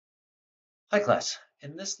Hi class.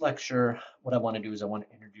 In this lecture, what I want to do is I want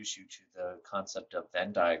to introduce you to the concept of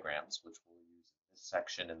Venn diagrams, which we'll use in this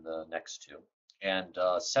section and the next two, and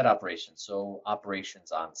set operations, so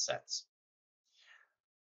operations on sets.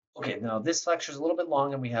 Okay, now this lecture is a little bit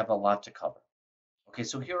long and we have a lot to cover. Okay,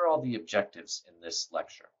 so here are all the objectives in this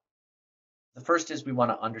lecture. The first is we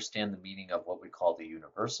want to understand the meaning of what we call the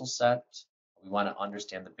universal set. We want to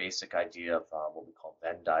understand the basic idea of what we call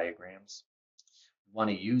Venn diagrams. We want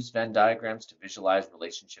to use Venn diagrams to visualize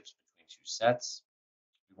relationships between two sets.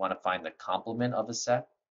 We want to find the complement of a set.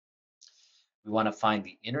 We want to find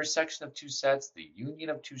the intersection of two sets, the union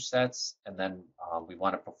of two sets, and then we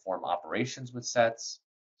want to perform operations with sets.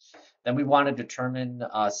 Then we want to determine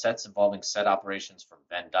sets involving set operations from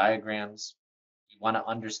Venn diagrams. We want to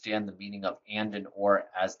understand the meaning of and or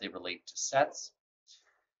as they relate to sets.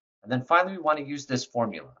 And then finally, we want to use this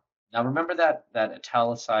formula. Now remember that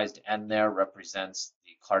italicized n there represents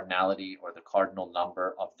the cardinality or the cardinal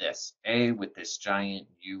number of this, A with this giant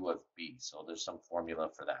U of B. So there's some formula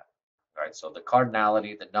for that. All right, so the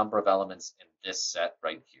cardinality, the number of elements in this set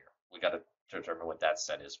right here. We got to determine what that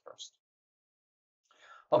set is first.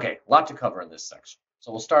 Okay, a lot to cover in this section.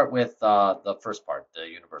 So we'll start with the first part, the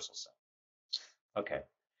universal set. Okay,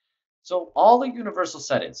 so all the universal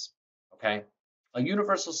set is, okay, a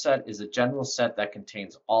universal set is a general set that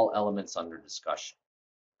contains all elements under discussion.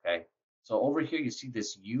 Okay, so over here you see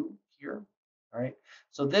this U here. All right,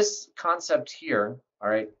 so this concept here, all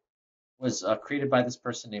right, was created by this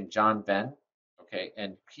person named John Venn. Okay,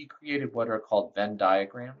 and he created what are called Venn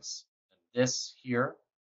diagrams. And this here,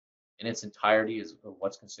 in its entirety, is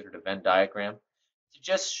what's considered a Venn diagram to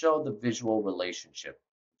just show the visual relationship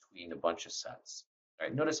between a bunch of sets. All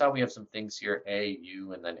right, notice how we have some things here, A,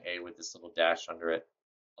 U, and then A with this little dash under it.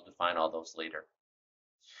 I'll define all those later.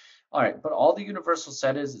 All right, but all the universal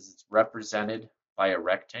set is it's represented by a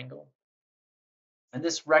rectangle. And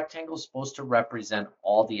this rectangle is supposed to represent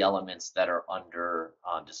all the elements that are under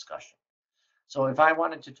discussion. So if I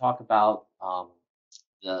wanted to talk about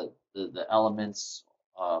the elements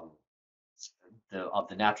of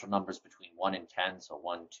the natural numbers between 1 and 10, so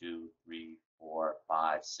 1, 2, 3, 4,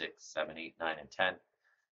 5, 6, 7, 8, 9, and 10,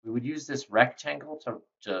 we would use this rectangle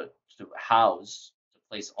to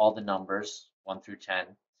place all the numbers 1 through 10,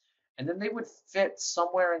 and then they would fit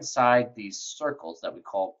somewhere inside these circles that we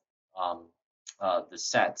call the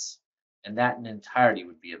sets, and that in entirety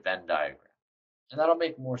would be a Venn diagram. And that'll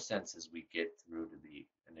make more sense as we get through to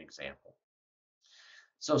an example.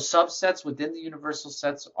 So subsets within the universal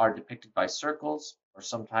sets are depicted by circles or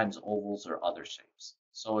sometimes ovals or other shapes.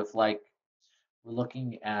 So if like we're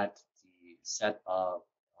looking at the set of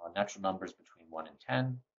natural numbers between 1 and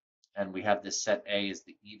 10, and we have this set A as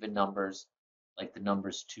the even numbers, like the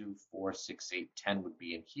numbers 2, 4, 6, 8, 10 would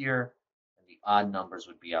be in here, and the odd numbers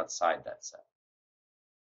would be outside that set.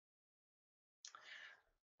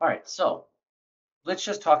 All right, so let's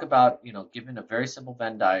just talk about, given a very simple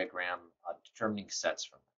Venn diagram, determining sets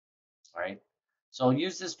from it. All right, so I'll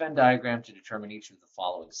use this Venn diagram to determine each of the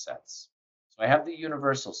following sets. So I have the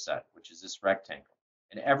universal set, which is this rectangle,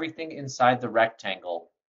 and everything inside the rectangle,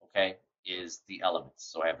 okay, is the elements.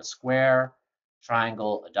 So I have a square,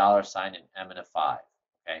 triangle, a dollar sign, an M, and a 5.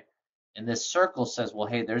 Okay, and this circle says, well,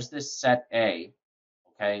 hey, there's this set A,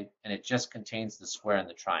 okay, and it just contains the square and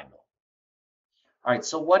the triangle. All right,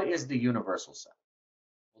 so what is the universal set?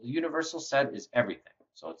 Well, the universal set is everything.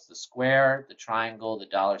 So it's the square, the triangle, the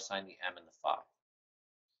dollar sign, the M, and the 5.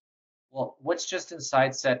 Well, what's just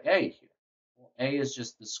inside set A here? Well, A is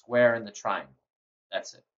just the square and the triangle.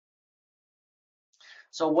 That's it.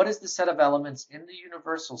 So what is the set of elements in the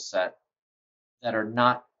universal set that are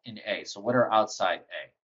not in A? So what are outside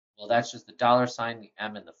A? Well, that's just the dollar sign, the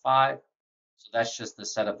M, and the 5. So that's just the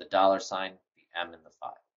set of the dollar sign, the M, and the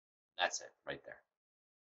 5. That's it right there.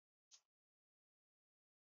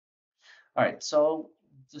 All right, so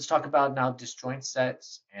let's talk about now disjoint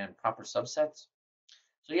sets and proper subsets.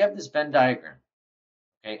 So you have this Venn diagram,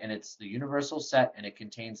 okay, and it's the universal set, and it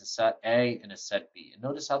contains a set A and a set B. And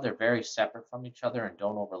notice how they're very separate from each other and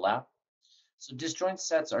don't overlap. So disjoint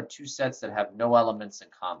sets are two sets that have no elements in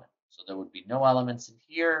common. So there would be no elements in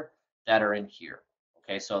here that are in here.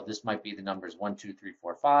 Okay, so this might be the numbers 1, 2, 3,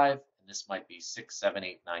 4, 5, and this might be 6, 7,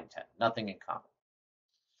 8, 9, 10. Nothing in common.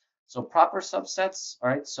 So proper subsets, all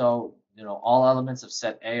right, so all elements of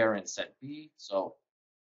set A are in set B. So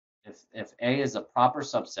if A is a proper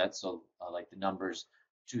subset, so like the numbers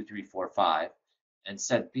 2, 3, 4, 5, and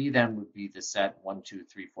set B then would be the set 1, 2,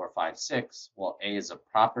 3, 4, 5, 6. Well, A is a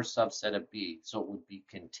proper subset of B, so it would be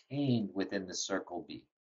contained within the circle B.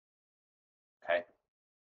 Okay.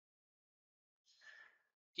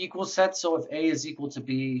 Equal set, so if A is equal to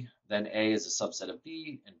B, then A is a subset of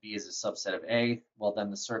B, and B is a subset of A, well, then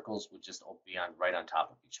the circles would just be right on top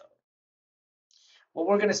of each other. What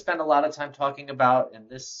we're going to spend a lot of time talking about in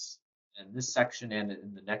this section and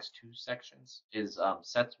in the next two sections is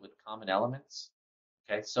sets with common elements.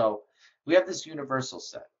 Okay, so we have this universal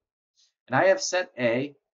set, and I have set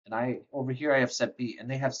A, and over here I have set B, and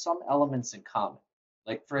they have some elements in common.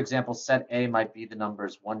 Like, for example, set A might be the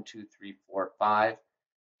numbers 1, 2, 3, 4, 5,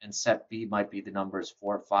 and set B might be the numbers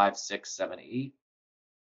 4, 5, 6, 7, 8.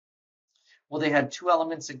 Well, they had two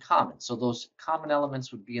elements in common, so those common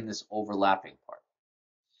elements would be in this overlapping part.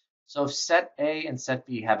 So if set A and set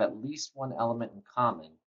B have at least one element in common,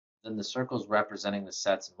 then the circles representing the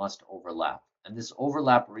sets must overlap. And this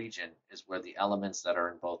overlap region is where the elements that are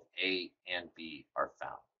in both A and B are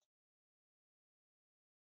found.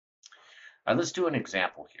 All right, let's do an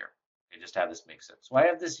example here. Okay, just have this make sense. So I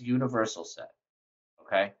have this universal set,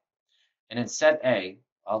 okay? And in set A,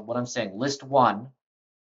 what I'm saying, list 1, all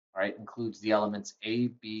right, includes the elements A,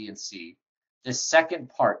 B, and C. This second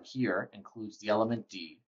part here includes the element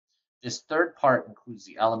D. This third part includes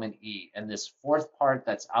the element E, and this fourth part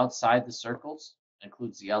that's outside the circles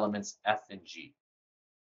includes the elements F and G.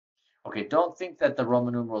 Okay, don't think that the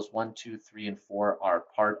Roman numerals 1, 2, 3, and 4 are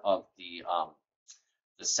part of the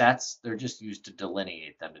sets. They're just used to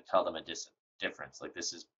delineate them, to tell them a difference. Like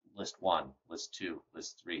this is list 1, list 2,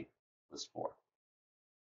 list 3, list 4.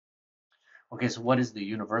 Okay, so what is the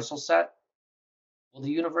universal set? Well, the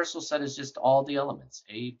universal set is just all the elements,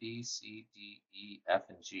 A, B, C, D, E, F,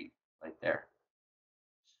 and G. Right there.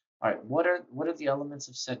 All right, what are the elements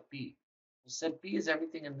of set B? Well, set B is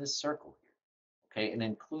everything in this circle here, okay, and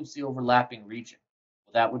includes the overlapping region.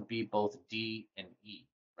 Well, that would be both D and E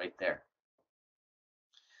right there.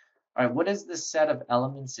 All right, what is the set of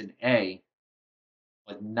elements in A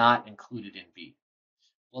but not included in B?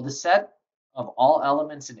 Well, the set of all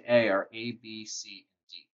elements in A are A, B, C, and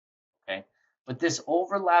D, okay? But this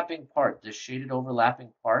overlapping part, this shaded overlapping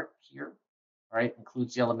part here, right,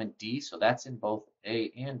 includes the element D, so that's in both A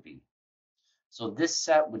and B. So this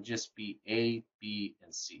set would just be A, B,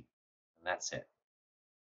 and C, and that's it.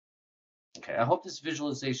 Okay, I hope this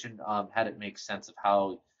visualization had it make sense of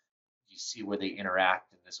how you see where they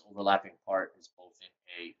interact, and this overlapping part is both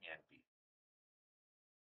in A and B.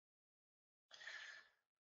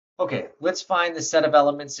 Okay, let's find the set of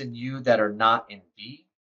elements in U that are not in B.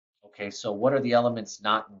 Okay, so what are the elements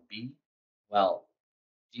not in B? Well,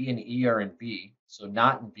 D and E are in B, so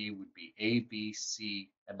not in B would be A, B, C,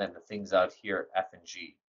 and then the things out here, F and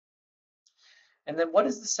G. And then what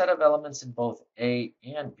is the set of elements in both A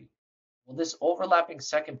and B? Well, this overlapping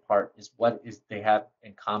second part is what they have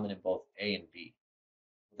in common in both A and B.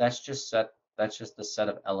 That's just the set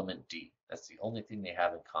of element D. That's the only thing they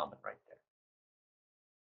have in common right there.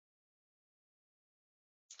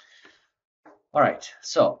 All right,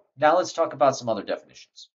 so now let's talk about some other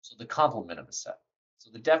definitions. So the complement of a set. So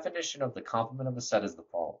the definition of the complement of a set is the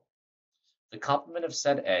following. The complement of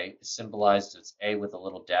set A is symbolized as A with a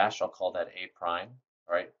little dash. I'll call that A prime,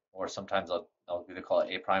 all right? Or sometimes I'll either call it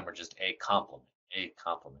A prime or just A complement. A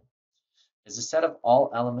complement is a set of all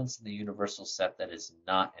elements in the universal set that is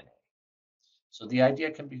not an A. So the idea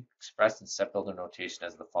can be expressed in set builder notation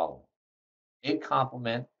as the following. A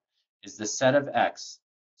complement is the set of X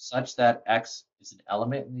such that X is an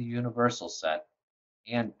element in the universal set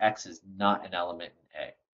and X is not an element in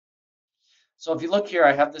A. So if you look here,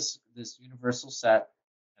 I have this universal set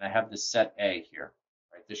and I have this set A here.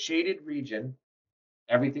 Right? The shaded region,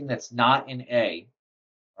 everything that's not in A,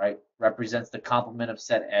 right, represents the complement of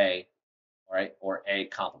set A, right, or A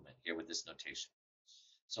complement here with this notation.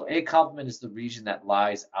 So A complement is the region that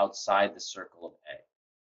lies outside the circle of A.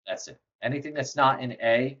 That's it. Anything that's not in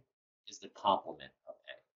A is the complement of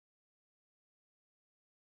A.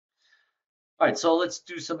 All right, so let's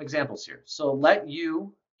do some examples here. So let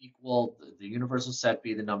U equal the universal set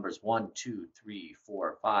be the numbers 1, 2, 3,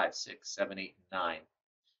 4, 5, 6, 7, 8, and 9.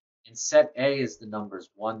 And set A is the numbers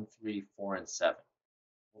 1, 3, 4, and 7.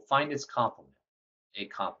 We'll find its complement, A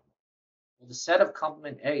complement. Well, the set of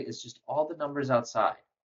complement A is just all the numbers outside,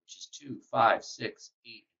 which is 2, 5, 6,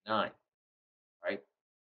 8, and 9, right?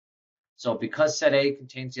 So because set A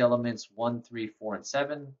contains the elements 1, 3, 4, and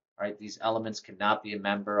 7, right, these elements cannot be a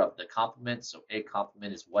member of the complement, so A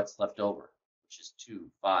complement is what's left over, which is 2,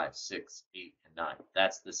 5, 6, 8, and 9.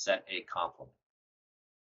 That's the set A complement.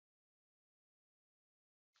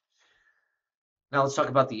 Now let's talk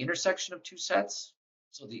about the intersection of two sets.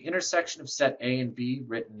 So the intersection of set A and B,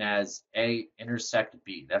 written as A intersect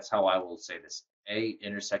B, that's how I will say this, A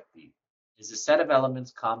intersect B, is a set of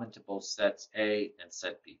elements common to both sets A and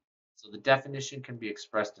set B. So the definition can be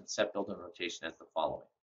expressed in set builder notation as the following.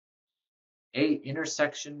 A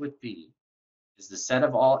intersection with B is the set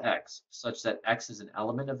of all x such that x is an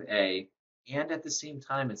element of A and at the same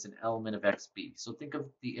time it's an element of xb. So think of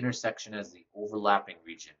the intersection as the overlapping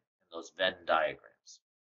region in those Venn diagrams.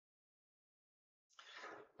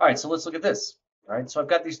 All right, so let's look at this. All right, so I've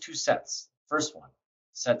got these two sets. First one,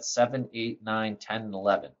 set 7, 8, 9, 10, and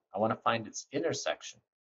 11. I want to find its intersection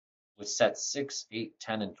with sets 6, 8,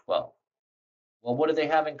 10, and 12. Well, what do they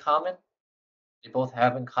have in common? They both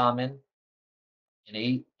have in common an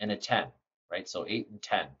 8 and a 10, right? So 8 and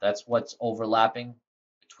 10. That's what's overlapping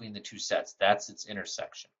between the two sets. That's its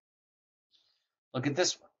intersection. Look at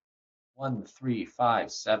this one. 1, 3,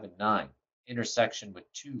 5, 7, 9. Intersection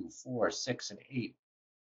with 2, 4, 6, and 8.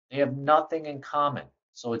 They have nothing in common.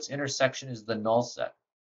 So its intersection is the null set.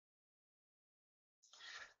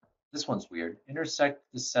 This one's weird. Intersect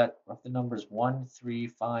the set of the numbers 1, 3,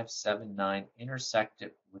 5, 7, 9. Intersect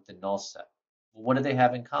it with the null set. Well, what do they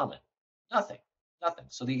have in common? Nothing. Nothing.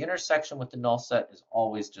 So the intersection with the null set is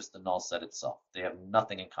always just the null set itself. They have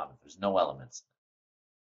nothing in common. There's no elements.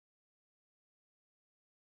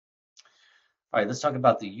 All right, let's talk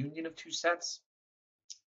about the union of two sets.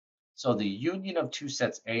 So the union of two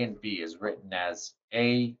sets A and B is written as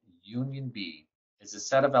A union B is a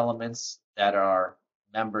set of elements that are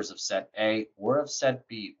members of set A or of set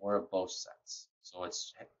B or of both sets. So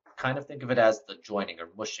it's kind of think of it as the joining or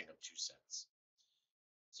mushing of two sets.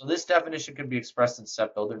 So this definition can be expressed in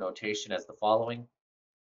set builder notation as the following.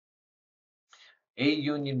 A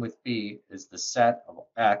union with B is the set of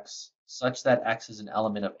X such that X is an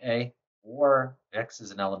element of A or X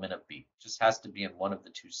is an element of B. It just has to be in one of the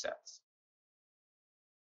two sets.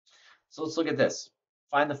 So let's look at this.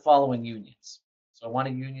 Find the following unions. So I want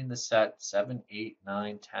to union the set 7, 8,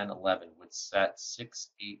 9, 10, 11 with set 6,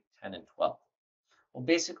 8, 10, and 12. Well,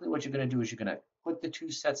 basically what you're going to do is you're going to put the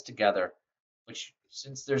two sets together, which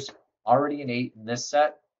since there's already an 8 in this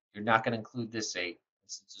set, you're not going to include this 8. And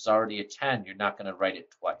since there's already a 10, you're not going to write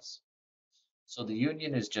it twice. So the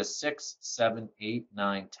union is just 6, 7, 8,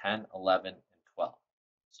 9, 10, 11, and 12.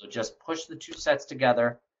 So just push the two sets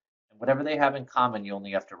together, and whatever they have in common, you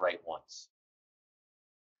only have to write once.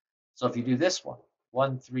 So if you do this one,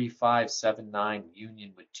 1, 3, 5, 7, 9,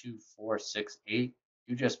 union with 2, 4, 6, 8,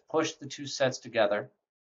 you just push the two sets together.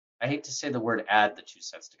 I hate to say the word add the two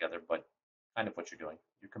sets together, but kind of what you're doing.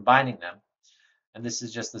 You're combining them. And this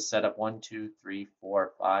is just the setup 1, 2, 3,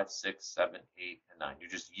 4, 5, 6, 7, 8, and 9. You're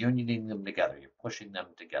just unioning them together. You're pushing them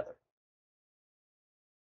together.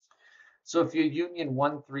 So if you union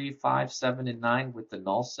 1, 3, 5, 7, and 9 with the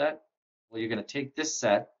null set, well, you're going to take this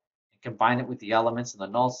set and combine it with the elements in the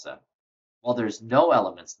null set. Well, there's no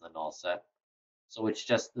elements in the null set, so it's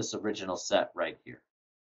just this original set right here.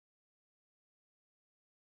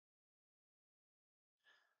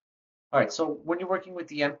 All right, so when you're working with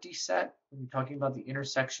the empty set, when you're talking about the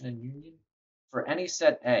intersection and union, for any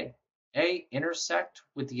set A intersect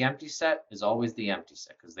with the empty set is always the empty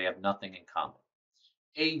set because they have nothing in common.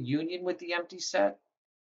 A union with the empty set,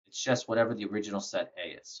 it's just whatever the original set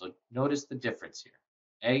A is. So notice the difference here.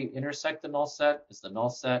 A intersect the null set is the null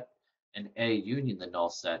set, and A union the null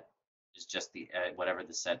set is just the whatever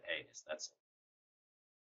the set A is. That's it.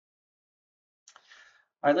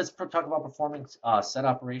 All right, let's talk about performing set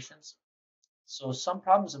operations. So some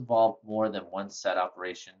problems involve more than one set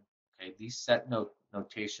operation. Okay, these set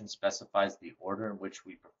notation specifies the order in which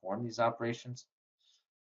we perform these operations.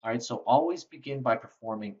 All right, so always begin by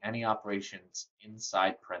performing any operations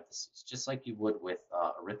inside parentheses, just like you would with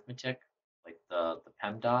arithmetic, like the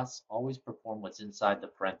PEMDAS. Always perform what's inside the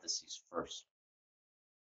parentheses first.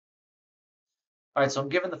 All right, so I'm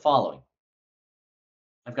given the following.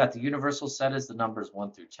 I've got the universal set as the numbers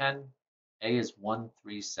 1 through 10. A is 1,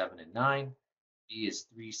 3, 7, and 9. B is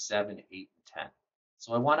 3, 7, 8, and 10.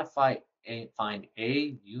 So I want to find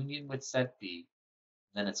A union with set B,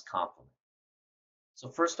 and then its complement. So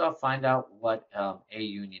first off, find out what A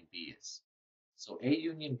union B is. So A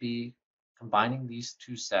union B, combining these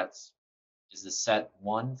two sets, is the set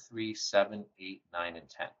 1, 3, 7, 8, 9, and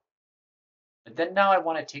 10. But then now I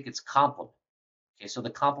want to take its complement. Okay, so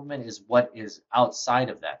the complement is what is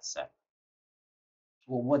outside of that set.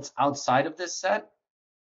 Well, what's outside of this set,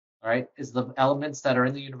 all right, is the elements that are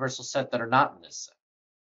in the universal set that are not in this set,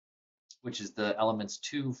 which is the elements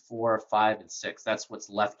 2, 4, 5, and 6. That's what's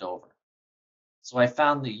left over. So I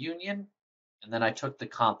found the union, and then I took the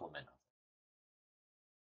complement.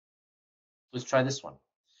 Let's try this one.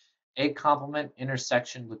 A complement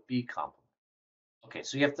intersection with B complement. Okay,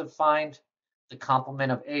 so you have to find the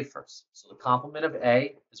complement of A first. So the complement of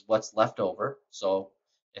A is what's left over. So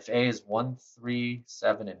If A is 1, 3,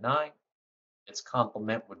 7, and 9, its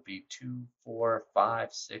complement would be 2, 4,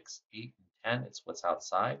 5, 6, 8, and 10. It's what's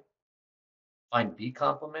outside. Find B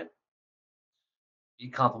complement. B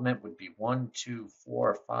complement would be 1, 2,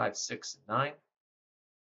 4, 5, 6, and 9.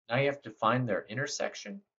 Now you have to find their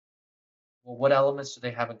intersection. Well, what elements do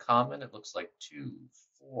they have in common? It looks like 2,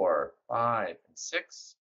 4, 5, and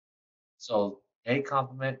 6. So A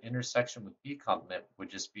complement intersection with B complement would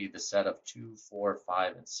just be the set of 2, 4,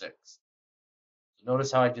 5, and 6. So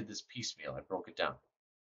notice how I did this piecemeal. I broke it down.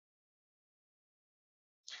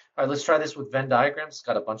 All right, let's try this with Venn diagrams. It's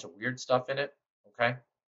got a bunch of weird stuff in it, okay?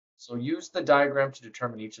 So use the diagram to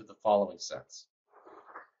determine each of the following sets.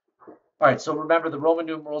 All right, so remember the Roman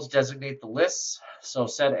numerals designate the lists. So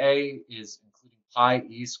set A is including pi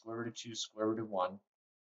e square root of 2 square root of 1.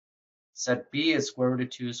 Set B is square root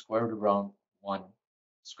of 2 square root of 1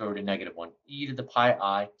 square root of negative 1. E to the pi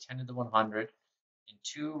I, 10 to the 100, and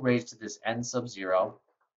 2 raised to this n sub 0.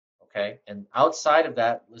 Okay, and outside of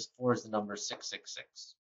that, list 4 is the number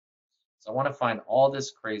 666. So I want to find all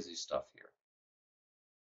this crazy stuff here.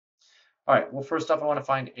 All right, well, first off, I want to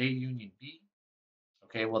find A union B.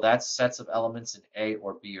 Okay, well, that's sets of elements in A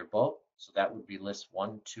or B or both. So that would be list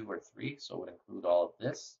 1, 2, or 3. So it would include all of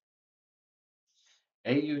this.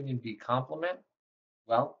 A union B complement.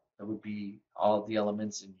 Well, it would be all of the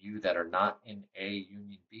elements in U that are not in A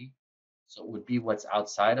union B. So it would be what's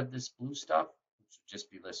outside of this blue stuff, which would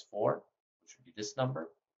just be list 4, which would be this number.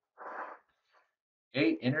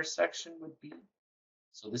 A intersection would be,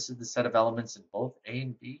 so this is the set of elements in both A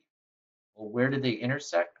and B. Well, where do they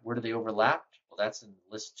intersect? Where do they overlap? Well, that's in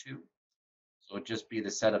list 2. So it would just be the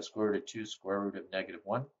set of square root of 2 square root of negative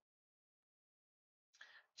 1.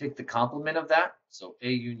 Take the complement of that. So A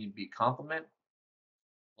union B complement.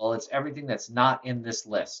 Well, it's everything that's not in this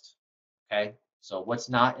list. Okay, so what's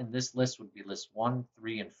not in this list would be list 1,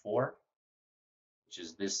 3, and 4, which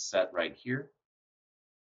is this set right here.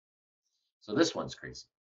 So this one's crazy.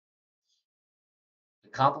 The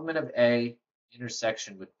complement of A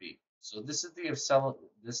intersection with B. So this is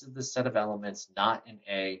the set of elements not in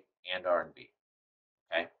A and are in B.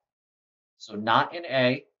 Okay, so not in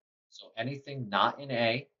A, so anything not in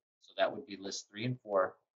A, so that would be list 3 and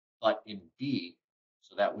 4, but in B,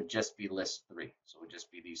 so that would just be list 3. So it would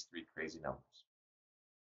just be these 3 crazy numbers.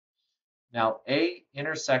 Now A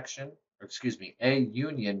intersection, or excuse me, A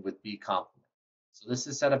union with B complement. So this is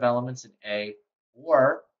a set of elements in A,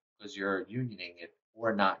 or because you're unioning it,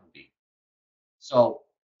 or not in B. So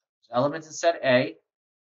elements in set A,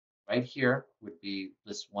 right here, would be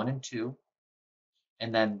list 1 and 2.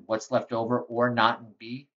 And then what's left over, or not in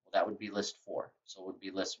B, well, that would be list 4. So it would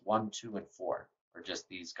be list 1, 2, and 4, or just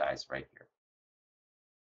these guys right here.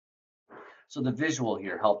 So the visual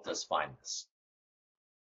here helped us find this.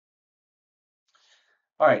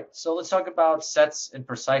 All right, so let's talk about sets and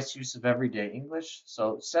precise use of everyday English.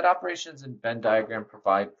 So set operations in Venn diagram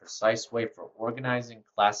provide a precise way for organizing,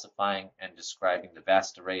 classifying, and describing the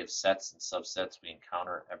vast array of sets and subsets we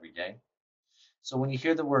encounter every day. So when you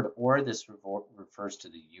hear the word or, this refers to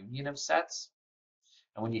the union of sets.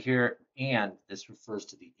 And when you hear and, this refers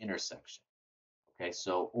to the intersection. Okay,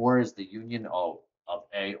 so or is the union of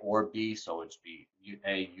A or B, so it's be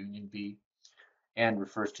A union B. And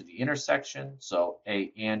refers to the intersection, so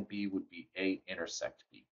A and B would be A intersect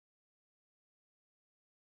B.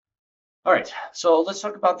 All right, so let's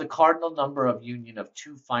talk about the cardinal number of union of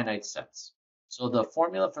 2 finite sets. So the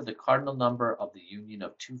formula for the cardinal number of the union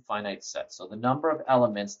of 2 finite sets, so the number of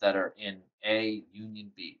elements that are in A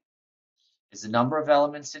union B, is the number of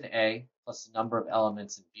elements in A plus the number of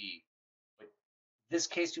elements in B. But in this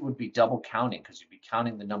case, you would be double counting because you'd be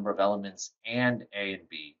counting the number of elements and A and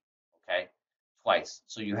B, okay? Twice.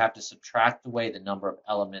 So you have to subtract away the number of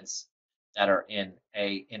elements that are in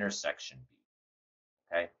A intersection B.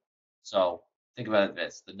 Okay? So think about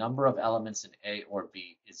this. The number of elements in A or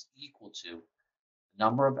B is equal to the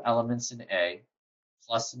number of elements in A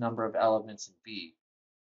plus the number of elements in B,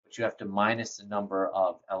 but you have to minus the number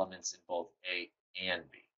of elements in both A and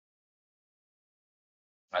B.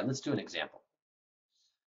 All right, let's do an example.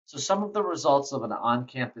 So some of the results of an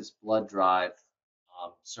on-campus blood drive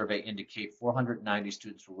survey indicate 490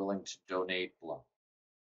 students were willing to donate blood.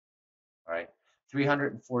 All right,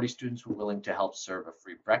 340 students were willing to help serve a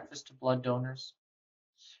free breakfast to blood donors,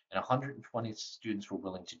 and 120 students were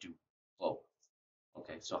willing to do both.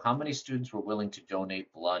 Okay, so how many students were willing to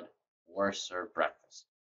donate blood or serve breakfast?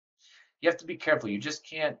 You have to be careful. You just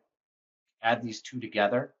can't add these two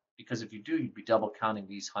together, because if you do, you'd be double counting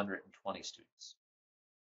these 120 students.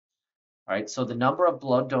 All right, so the number of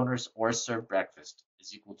blood donors or served breakfast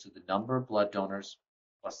is equal to the number of blood donors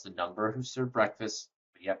plus the number who served breakfast,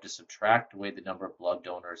 but but you have to subtract away the number of blood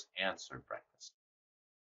donors and served breakfast.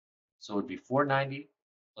 So it would be 490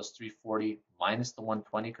 plus 340 minus the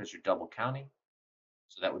 120 because you're double counting.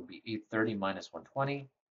 So that would be 830 minus 120.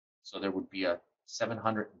 So there would be a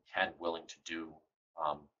 710 willing to do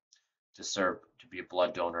to be a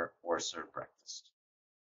blood donor or serve breakfast.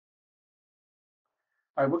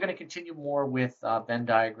 All right, we're going to continue more with Venn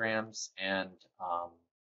diagrams and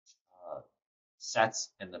sets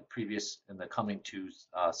in the coming two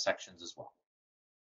sections as well.